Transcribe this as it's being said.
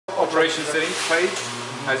operation settings page.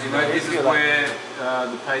 As you know, this is where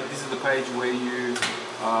this is the page where you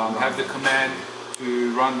have the command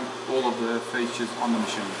to run all of the features on the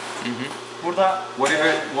machine. Burada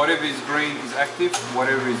whatever is green is active,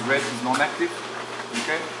 whatever is red is non-active.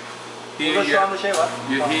 Okay. Burada şu anda şey var.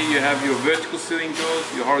 Here you have your vertical sealing jaws,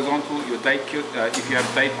 your horizontal, your date if you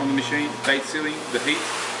have date on the machine, date sealing, the heat,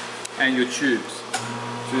 and your tubes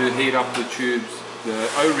to heat up the tubes, the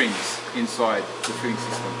O-rings inside the filling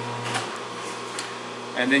system.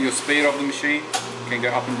 And then your speed of the machine can go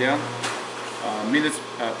up and down. Minutes,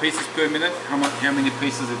 pieces per minute, how many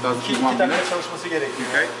pieces it does in 1 minute. Çalışması gerekiyor.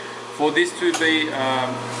 Okay. For this to be,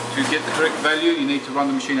 to get the correct value, you need to run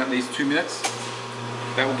the machine at least 2 minutes.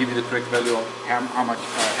 That will give you the correct value of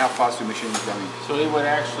how fast your machine is going. So it would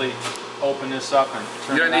actually open this up and turn it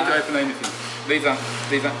on? You don't need to open anything. These aren't,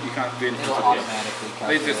 you can't do anything. It'll automatically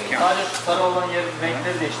These just count. Sadece sarı olan yerin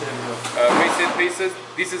renkleri değiştirebiliyor. Reset pieces.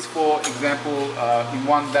 This is for example, in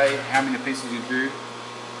one day, how many pieces you do.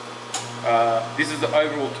 This is the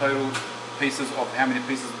overall total pieces of how many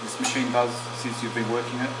pieces this machine does since you've been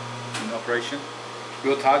working it in operation.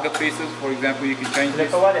 Your target pieces, for example, you can change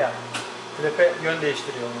this. Klepe var ya, klepe yön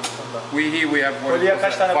değiştiriyor onun sonunda. We have what is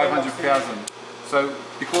 500,000. So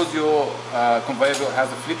because your conveyor belt has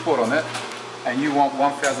a flipboard on it, and you want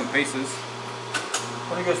 1,000 pieces.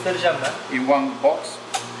 Bunu göstereceğim ben. In one box.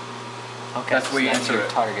 Okay, that's where you enter it.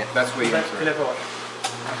 Target. That's where you enter it. Klepe var.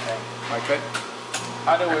 Okay.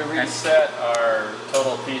 How do we reset our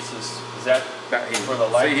total pieces? Is that here. For the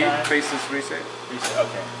lifetime? See here, pieces reset. Reset.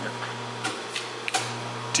 Okay. Yep.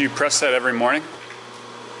 Do you press that every morning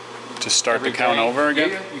to start Every the count day. over again?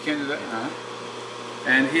 Yeah, you can do that.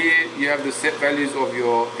 And here you have the set values of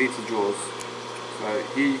your heater jaws. So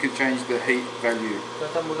here you can change the heat value.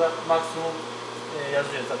 Zaten burada maksimum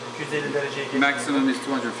yazıyor zaten 250 dereceye geçiyor. Maximum is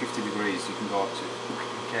 250 degrees you can go up to.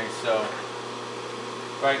 Okay, so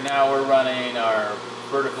right now we're running our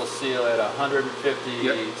vertical seal at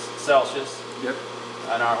 150 Celsius. Yep.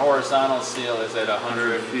 And our horizontal seal is at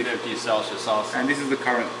 150 Celsius also. And this is the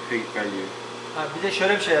current heat value. Ha, bir de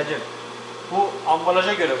şöyle bir şey Hacım. Bu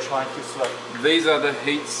ambalaja göre şu anki ısılar. These are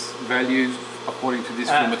the heat values according to this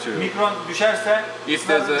fill material. Mikron düşerse if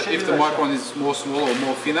the micron is more small or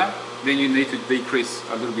more thinner, then you need to decrease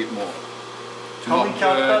a little bit more to not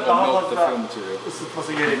burn or melt the fill material.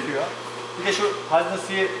 Isıtması gerekiyor. Bir de şu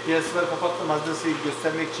haznesiyi, piyasları kapattım, haznesiyi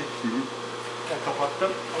göstermek için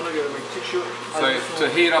kapattım. Onu görmek için şu So to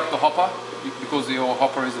heat up the hopper, because your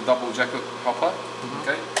hopper is a double jacket hopper,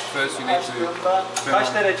 okay? First you need to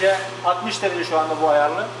kaç derece? 60 derece şu anda bu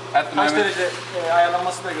ayarlı. Kaç derece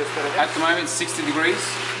ayarlaması da göstereceğim. At the moment 60 degrees,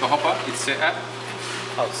 the hopper it's set at.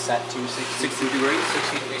 Oh, set to 60 degrees.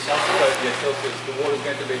 60 degrees Celsius? Yeah, Celsius. The water is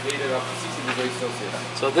going to be heated up to 60 degrees Celsius.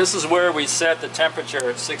 So this is where we set the temperature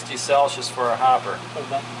at 60 Celsius for our hopper.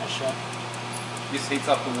 Buradan aşağı. This heats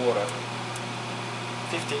up the water.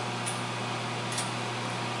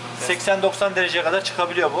 80-90 dereceye kadar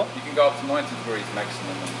çıkabiliyor bu. You can go up to 90 degrees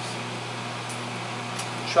maximum on this.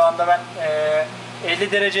 Şu anda ben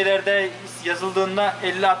 50 derecelerde yazıldığında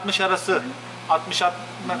 50-60 arası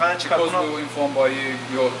 60-60'a kadar çıkar. Because we were informed by you,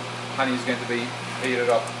 your honey is going to be heated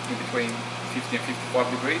up in between 50 and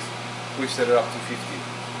 55 degrees. We've set it up to 50.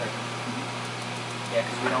 Yeah,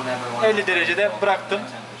 because we don't ever want 50 derecede bıraktım.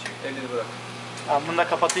 50 degrees. Tamam, bunu da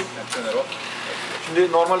kapatayım. Turn it off.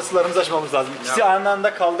 Şimdi normal ısılarımızı açmamız lazım. İkisi aynı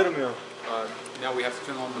anda kaldırmıyor. Now we have to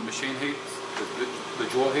turn on the machine heat, the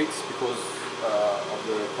jaw heats, because of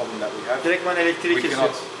the problem that we have. Direktman elektriği We kesiyor.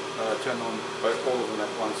 cannot turn on all of them at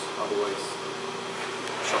once, otherwise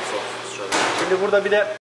it shuts off straight away. Şimdi burada bir de